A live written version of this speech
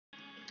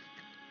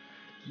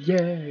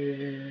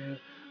Yeah,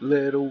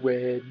 little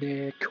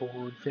redneck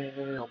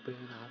cornfed up and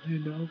I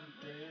know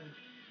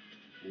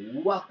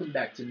that. Welcome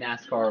back to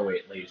NASCAR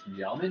 08, ladies and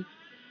gentlemen,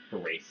 for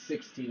race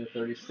 16 of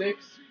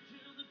 36.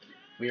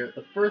 We are at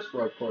the first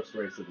road course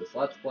race of this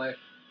Let's Play.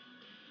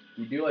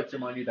 We do like to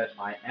remind you that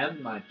I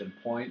am ninth in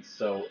points,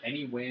 so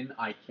any win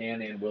I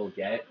can and will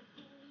get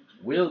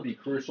will be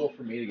crucial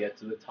for me to get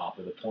to the top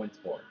of the points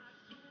board.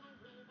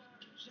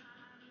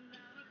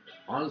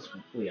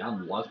 Honestly,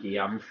 I'm lucky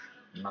I'm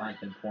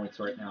ninth in points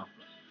right now.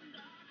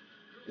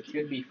 It's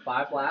going to be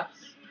 5 laps,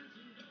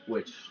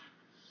 which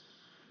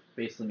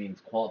basically means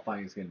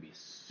qualifying is going to be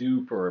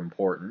super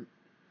important.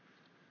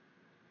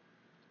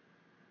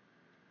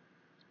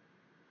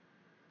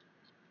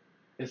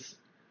 It's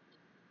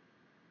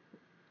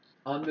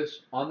on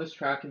this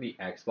track in the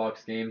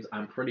Xbox games,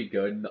 I'm pretty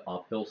good in the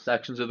uphill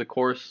sections of the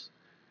course.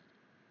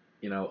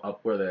 You know,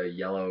 up where the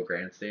yellow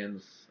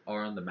grandstands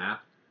are on the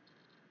map.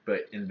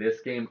 But in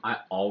this game, I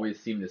always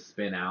seem to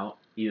spin out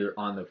either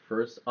on the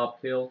first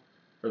uphill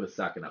or the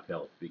second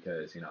uphill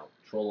because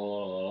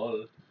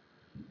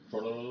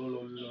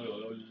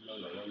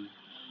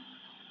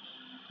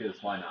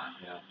because why not?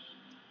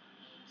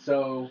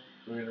 So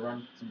we're gonna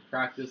run some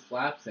practice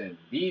laps, and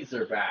these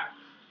are back.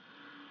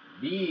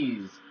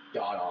 These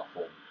god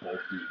awful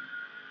bulky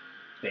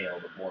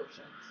failed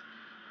abortions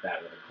that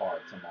are the car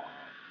tomorrow.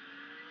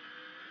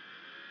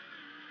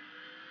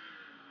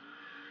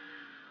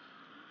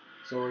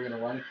 So we're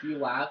gonna run a few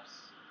laps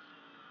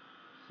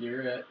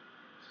here at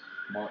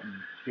Martin,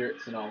 here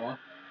at Sonoma.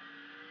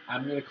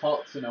 I'm gonna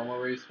call it Sonoma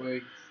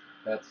Raceway.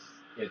 That's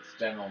its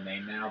general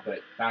name now, but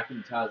back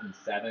in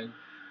 2007,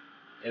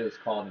 it was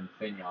called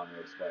Infineon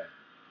Raceway.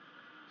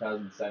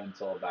 2007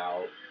 till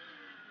about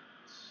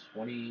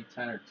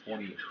 2010 or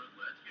 20.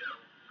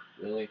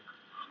 Really?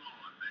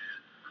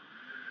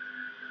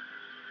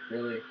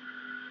 Really?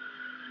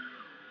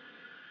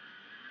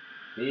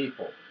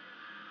 People.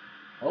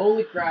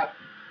 Holy crap!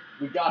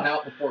 We got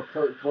out before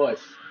Kurt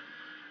Busch.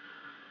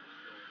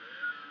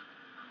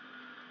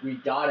 We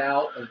got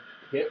out of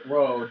pit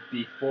road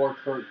before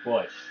Kurt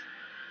Busch.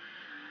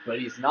 But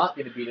he's not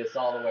going to beat us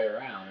all the way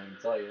around, I can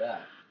tell you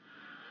that.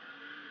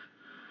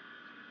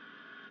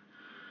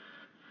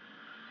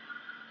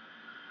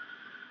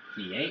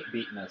 He ain't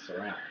beating us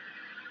around.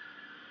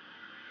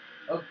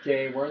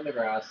 Okay, we're in the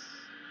grass.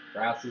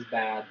 Grass is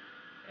bad.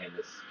 And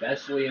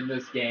especially in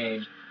this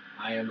game,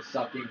 I am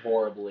sucking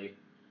horribly.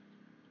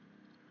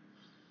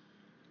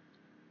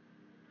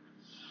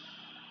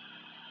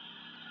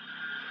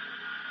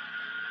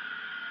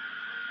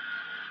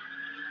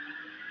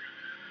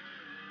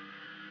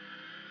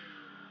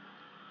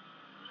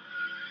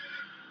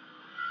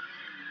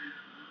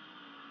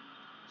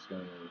 Just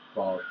going to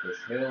fall up this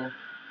hill.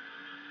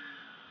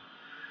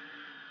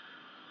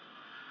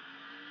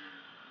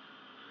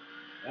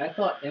 And I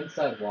thought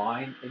Inside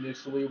Line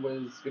initially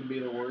was going to be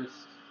the worst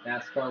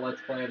NASCAR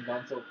Let's Play I've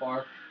done so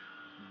far.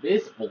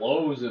 This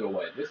blows it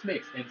away. This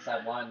makes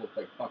Inside Line look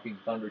like fucking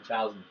Thunder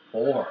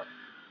 2004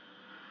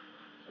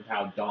 of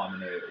how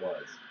dominant it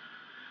was.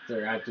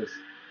 So I just...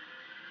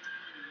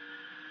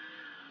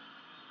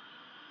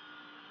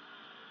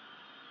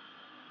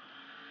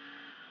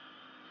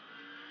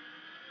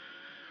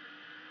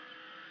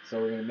 So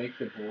we're going to make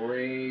the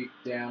break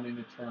down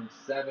into turn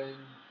 7.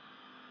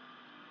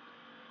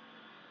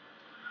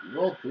 We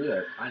rolled through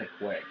there kind of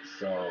quick,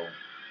 so...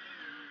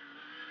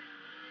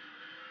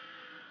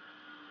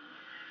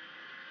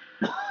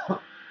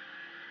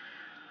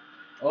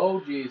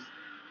 Oh, geez.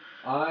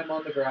 I'm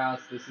on the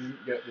grass. This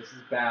isn't good. This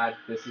is bad.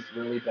 This is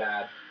really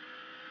bad.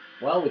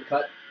 Well, we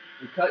cut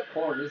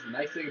corners. The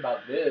nice thing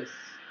about this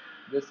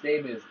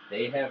game is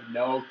they have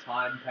no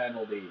time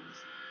penalties.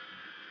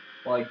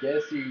 Well, I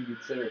guess you can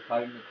consider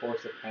cutting the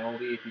course a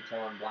penalty if you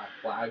turn on black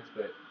flags,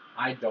 but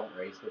I don't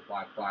race with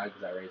black flags.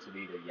 I race with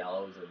either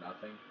yellows or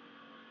nothing.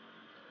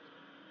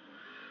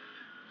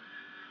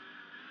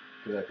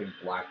 Because I think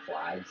black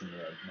flags in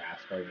the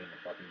NASCAR game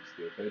are fucking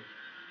stupid.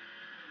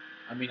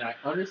 I mean, I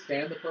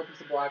understand the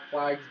purpose of black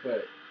flags,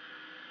 but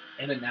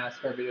in a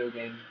NASCAR video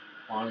game,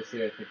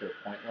 honestly, I think they're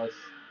pointless.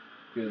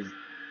 Because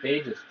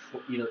they just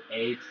either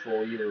A,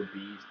 troll you, or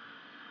B,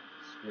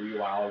 screw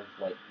you out of,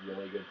 like,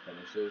 really good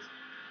finishes.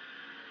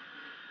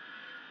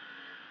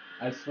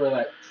 I swear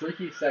that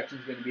tricky section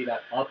is going to be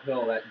that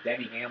uphill that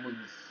Denny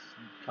Hamlin's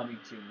coming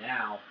to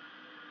now.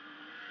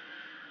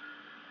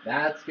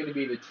 That's going to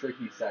be the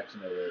tricky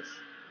section of this.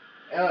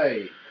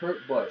 Hey,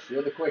 Kurt Busch,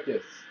 you're the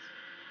quickest.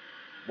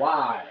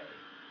 Why?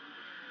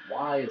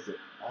 Why is it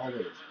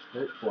always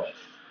Kurt Busch?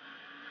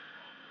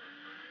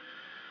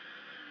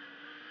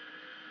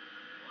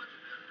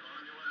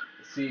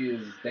 See,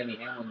 is Denny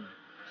Hamlin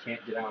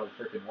can't get out of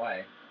the freaking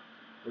way.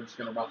 We're just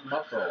going to rough him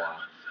up for a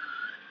while.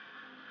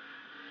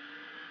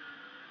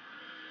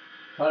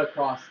 Cut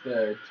across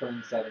the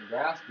turn 7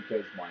 grass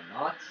because why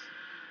not?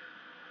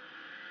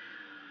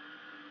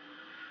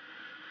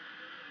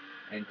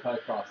 And cut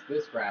across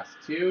this grass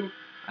too.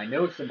 I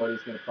know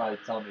somebody's going to probably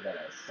tell me that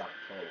I suck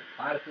total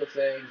platypus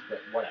eggs, but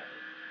whatever.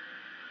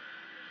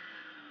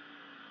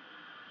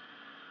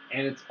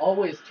 And it's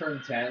always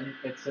turn 10.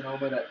 It's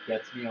Sonoma that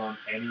gets me on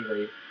any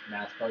race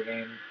NASCAR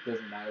game.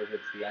 Doesn't matter if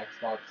it's the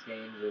Xbox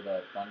games or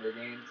the Thunder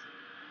games.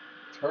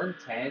 Turn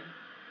 10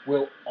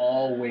 will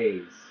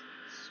always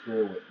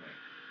screw with me.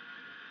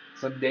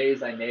 Some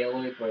days I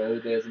nail it, but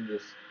other days I'm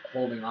just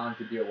holding on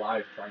to dear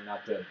life, trying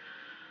not to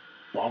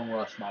bum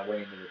rush my way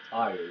into the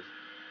tires.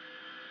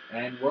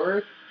 And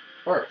we're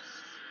first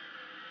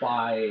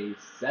by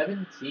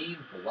 17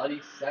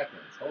 bloody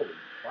seconds. Holy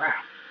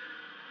crap.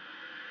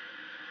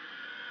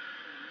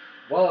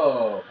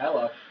 Whoa,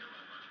 hello.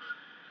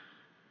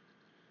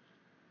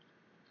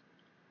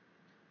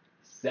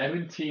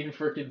 17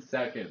 freaking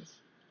seconds.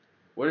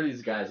 What are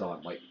these guys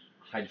on? Like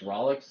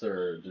hydraulics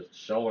or just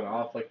showing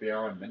off like they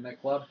are on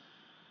Midnight Club?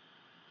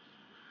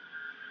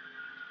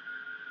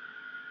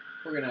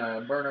 We're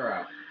gonna burn her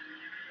out.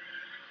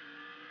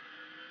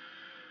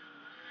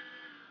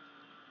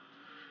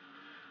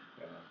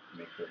 Gonna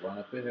make the run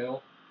up the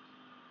hill.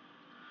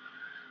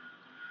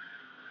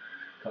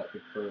 Cut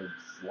the curb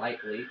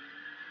slightly.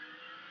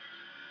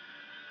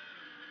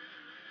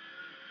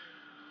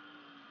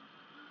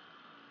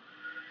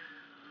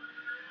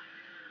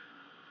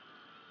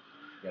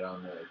 Get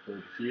on the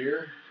curb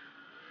here.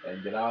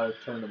 And get out of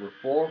turn number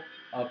 4.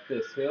 Up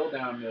this hill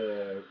down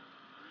to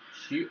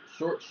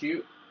short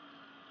shoot.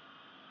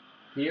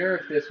 Here,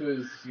 if this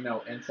was,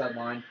 inside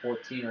line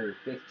 14 or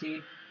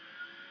 15,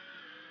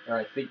 or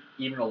I think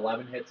even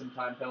 11 hit some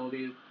time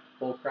penalties,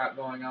 bull crap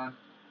going on,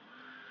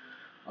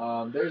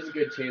 there's a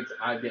good chance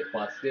I get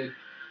busted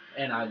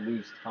and I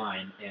lose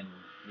time in,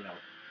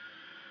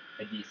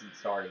 a decent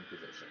starting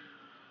position.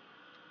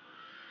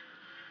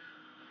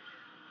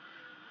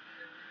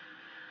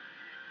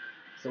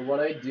 So what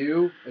I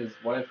do is,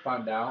 what I've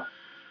found out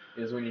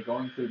is when you're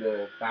going through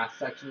the fast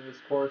section of this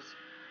course,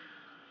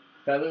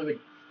 feather the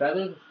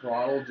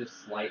throttle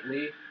just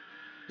slightly.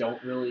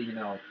 Don't really,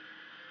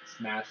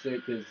 smash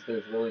it because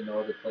there's really no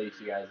other place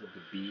you guys have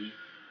to be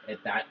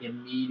at that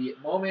immediate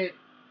moment,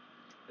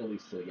 at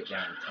least till you get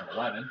down to turn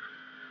 11.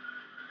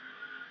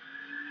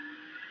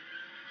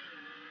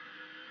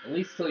 At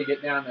least till you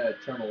get down to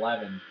turn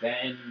 11,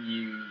 then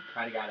you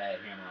kind of got to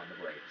hammer on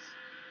the brakes.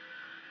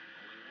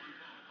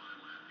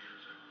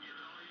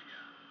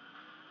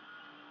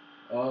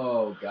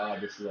 Oh god,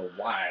 this is a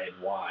wide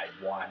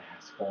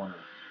ass corner.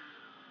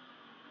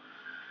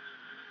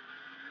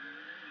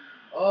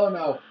 Oh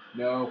no,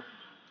 no.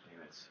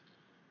 Damn it.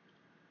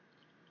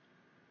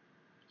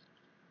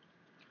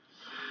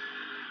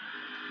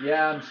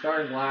 Yeah, I'm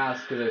starting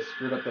last because I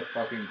screwed up the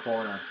fucking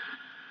corner.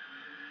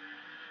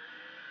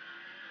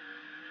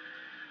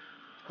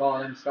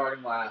 I'm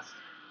starting last.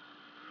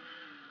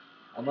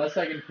 Unless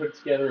I can put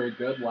together a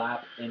good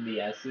lap in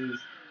the S's,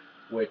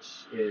 which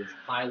is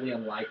highly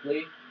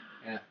unlikely,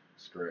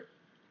 screw it.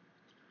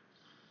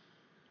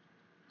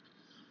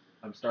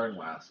 I'm starting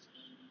last.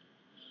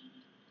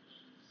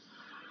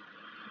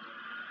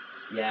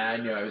 Yeah, I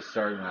knew I was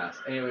starting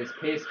last. Anyways,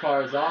 pace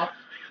car is off.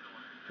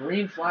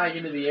 Green flag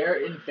into the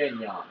air in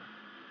Fignon.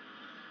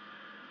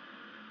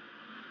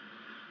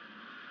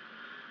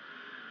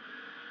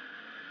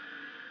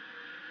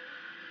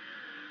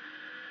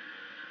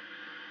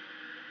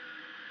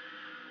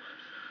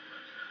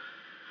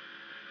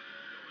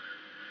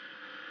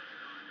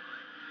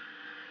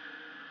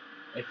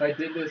 If I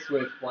did this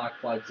with black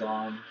flags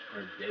on,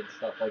 or did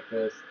stuff like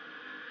this,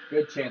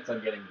 good chance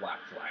I'm getting black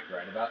flag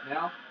right about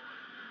now.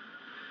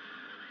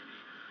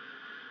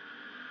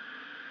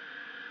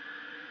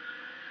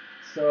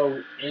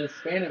 So, in a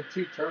span of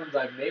 2 turns,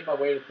 I've made my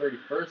way to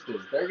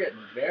 31st. They're getting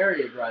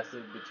very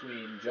aggressive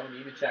between Joe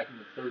Nemechek in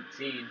the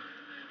 13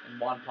 and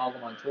Juan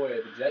Pablo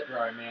Montoya, the jet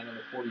dryer man, in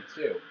the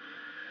 42.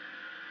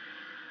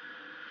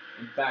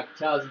 In fact,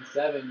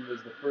 2007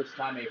 was the first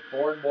time a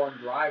foreign-born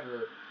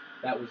driver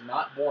that was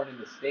not born in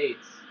the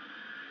States,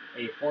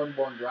 a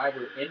foreign-born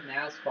driver in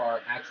NASCAR,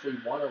 actually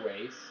won a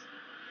race.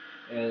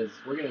 As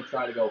we're going to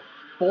try to go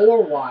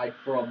 4 wide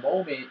for a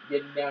moment,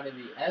 getting down in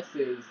the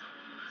S's.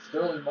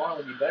 Sterling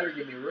Marlin, you better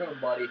give me room,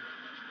 buddy.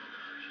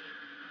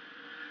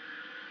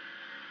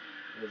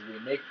 As we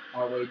make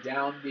our way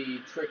down the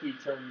tricky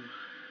turn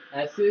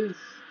S's,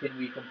 can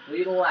we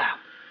complete a lap?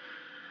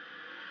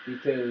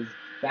 Because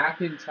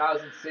back in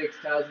 2006,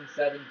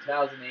 2007,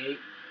 2008,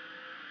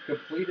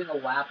 completing a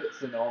lap at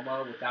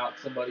Sonoma without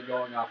somebody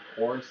going off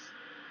course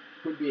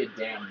would be a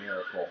damn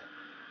miracle.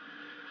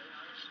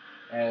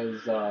 As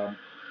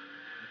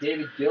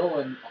David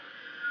Gillen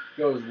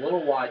goes a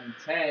little wide in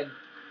 10,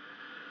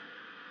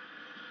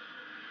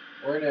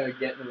 we're going to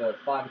get into the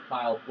 5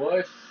 Kyle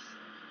Busch.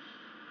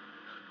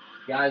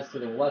 Guys to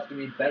the left of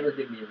me better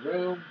give me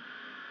room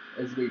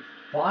as we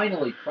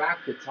finally crack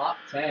the top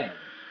 10.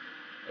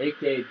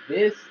 AK,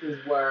 this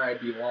is where I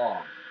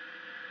belong.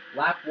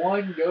 Lap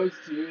 1 goes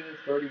to the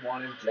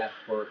 31 of Jeff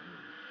Burton.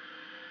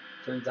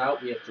 Turns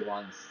out we have to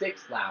run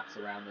 6 laps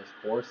around this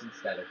course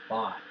instead of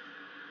 5.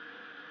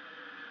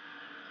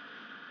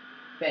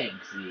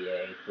 Thanks,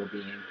 EA, for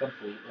being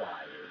complete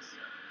liars.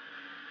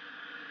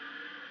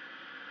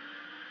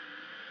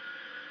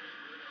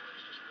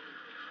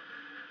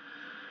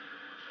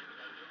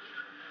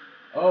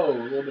 Oh,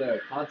 a little bit of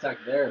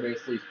contact there,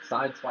 basically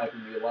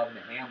sideswiping the 11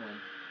 to Hamlin,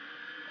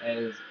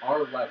 as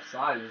our left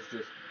side is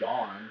just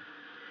gone.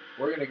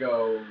 We're going to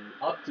go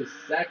up to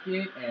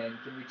second, and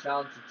can we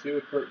challenge the 2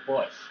 with Kurt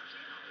Busch?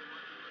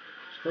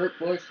 Kurt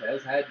Busch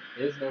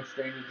is no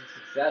stranger to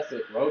success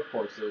at road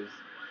courses.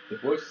 The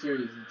Busch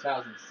Series in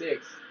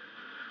 2006,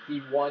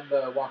 he won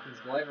the Watkins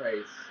Glen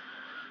race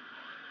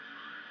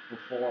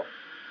before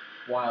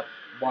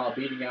while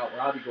beating out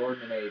Robbie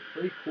Gordon in a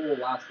pretty cool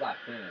last lap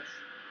finish.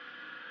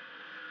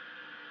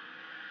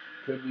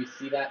 Could we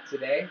see that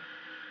today?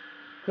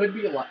 Could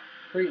be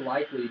pretty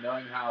likely,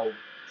 knowing how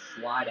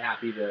slide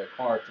happy the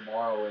car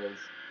tomorrow is,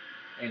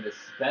 and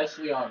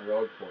especially on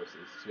road courses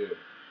too.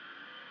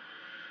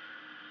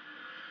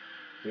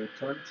 Through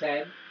turn 10.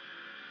 And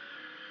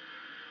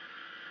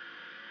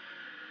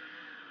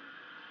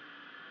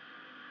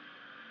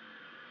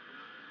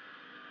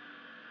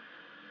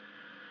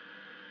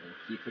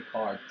keep the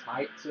car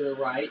tight to the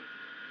right.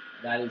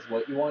 That is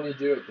what you want to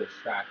do at this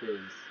track.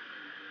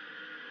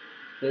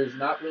 It's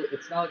not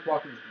like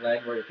Watkins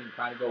Glen where you can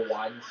kind of go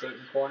wide in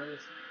certain corners.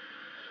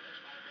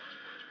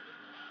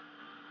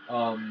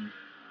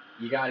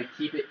 You got to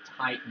keep it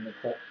tight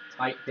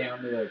tight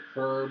down to the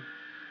curb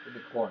in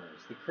the corners.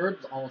 The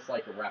curb's almost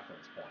like a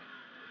reference point,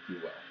 if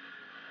you will.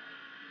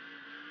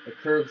 The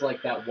curb's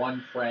like that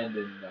one friend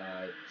in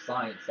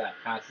science that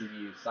passes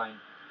you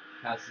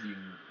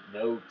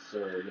notes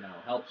or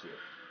helps you.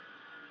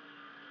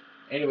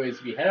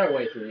 Anyways, we head our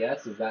way through the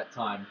S's that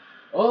time.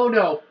 Oh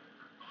no,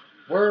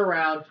 we're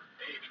around.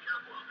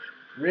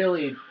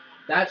 Really,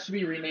 that should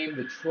be renamed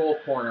the Troll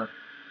Corner.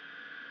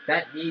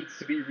 That needs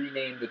to be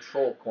renamed the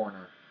Troll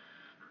Corner.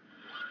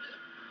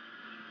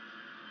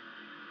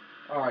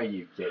 Are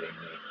you kidding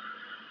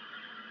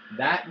me?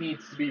 That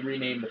needs to be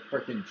renamed the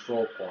frickin'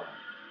 Troll Corner.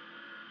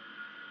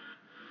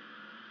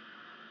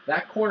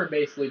 That corner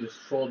basically just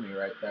trolled me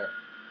right there.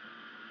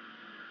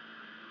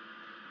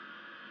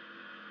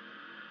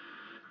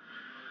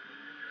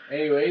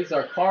 Anyways,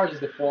 our car is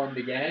deformed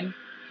again,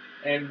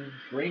 and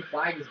green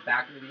flag is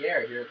back into the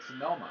air here at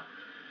Sonoma.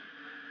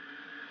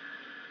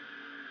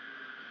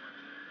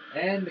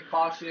 And the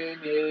caution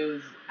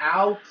is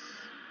out.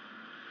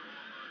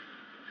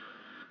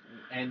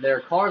 And there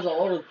are cars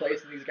all over the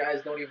place, and these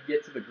guys don't even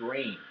get to the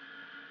green.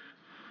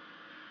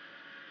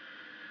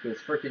 Because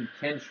freaking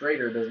Ken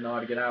Schrader doesn't know how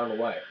to get out of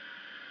the way.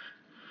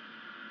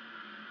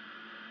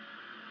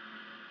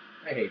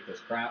 I hate this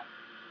crap.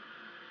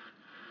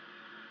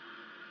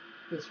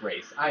 This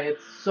race. I had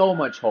so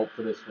much hope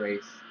for this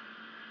race.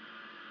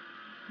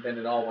 Then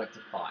it all went to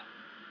pot.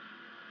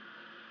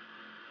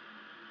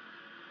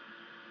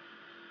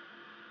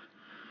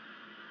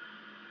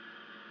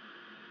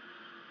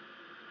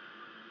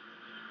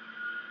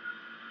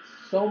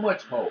 So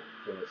much hope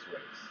for this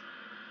race.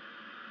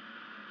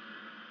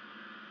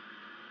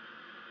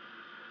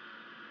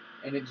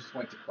 And it just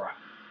went to crap.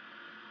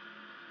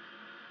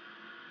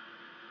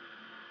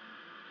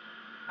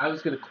 I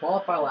was going to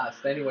qualify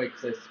last anyway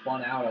because I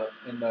spun out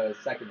in the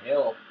second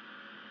hill.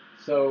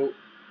 So,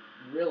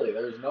 really,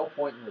 there's no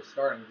point in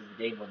restarting because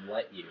the game wouldn't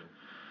let you.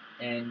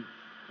 And,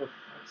 for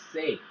fuck's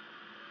sake,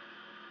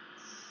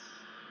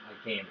 I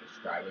can't even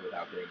describe it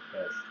without getting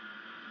pissed.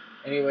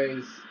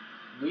 Anyways,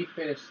 we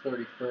finished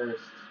 31st.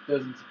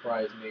 Doesn't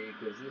surprise me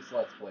because this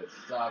Let's Play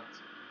sucked.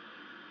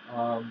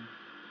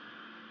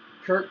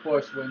 Kurt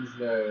Busch wins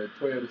the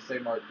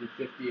Toyota Mart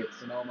 350 at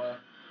Sonoma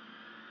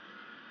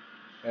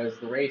as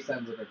the race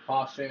ends in a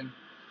caution.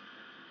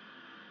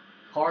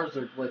 Cars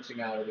are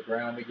glitching out of the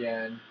ground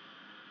again.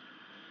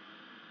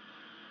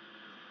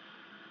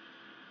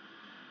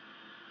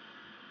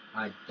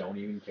 I don't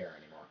even care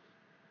anymore.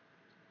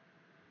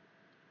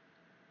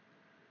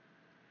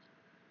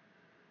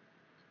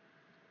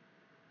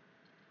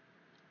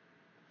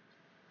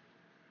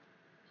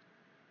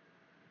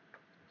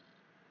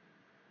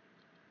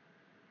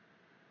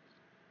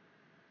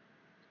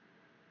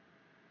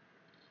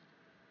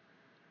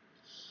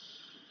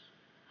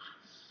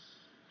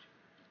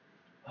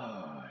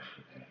 Oh,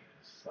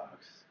 this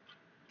sucks.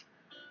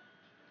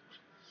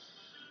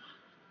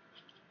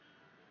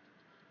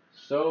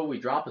 So we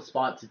drop a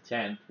spot to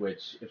 10th,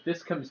 which, if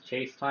this comes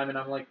chase time and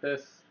I'm like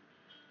this,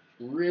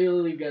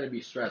 really gonna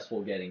be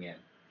stressful getting in.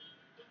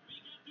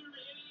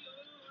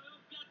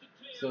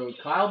 So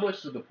Kyle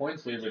Busch is the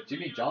points leader, but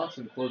Jimmy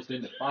Johnson closed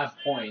in at 5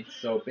 points,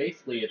 so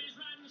basically it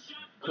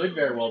could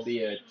very well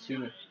be a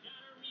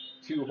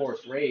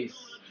two-horse race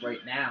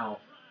right now,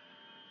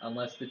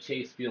 unless the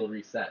chase field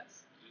resets.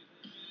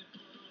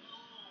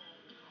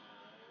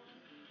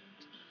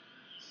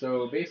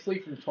 So basically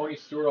from Tony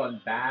Stewart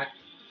on back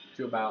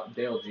to about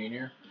Dale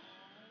Jr.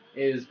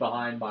 is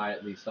behind by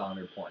at least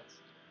 100 points.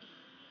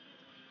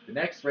 The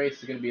next race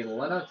is going to be the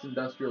Lennox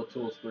Industrial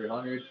Tools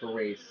 300 for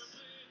race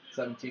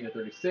 17 to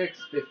 36,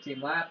 15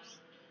 laps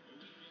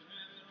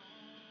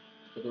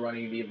for the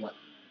running event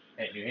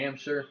at New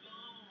Hampshire.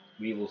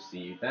 We will see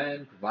you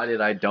then,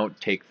 provided I don't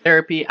take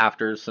therapy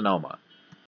after Sonoma.